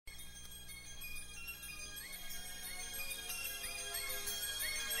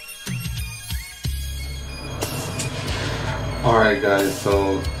Alright guys,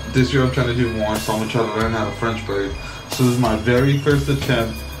 so this year I'm trying to do more, so I'm going to try to learn how to French braid. So this is my very first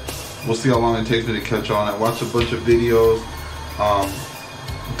attempt. We'll see how long it takes me to catch on. I watched a bunch of videos.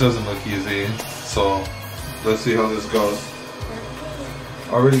 It doesn't look easy, so let's see how this goes.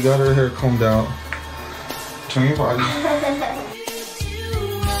 Already got her hair combed out. Turn your body.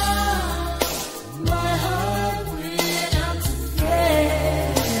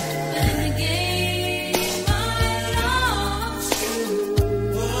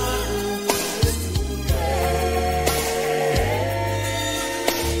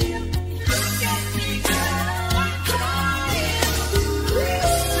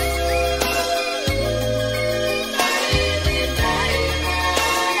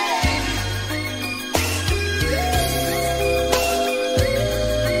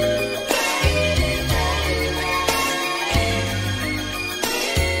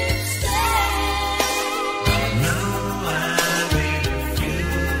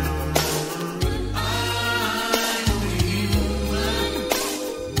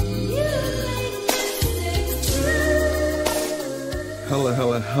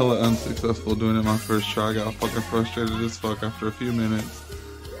 Hella unsuccessful doing it my first try. I got fucking frustrated as fuck after a few minutes.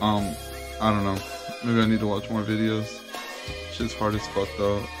 I don't know. Maybe I need to watch more videos. Shit's hard as fuck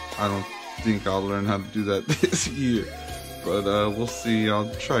though. I don't think I'll learn how to do that this year. But we'll see.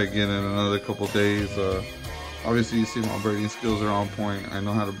 I'll try again in another couple days. Obviously you see my braiding skills are on point. I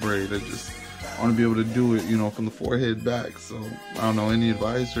know how to braid. I just want to be able to do it, you know, from the forehead back. So I don't know, any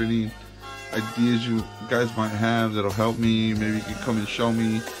advice or any ideas you guys might have that'll help me. Maybe you can come and show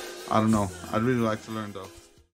me. I don't know. I'd really like to learn though.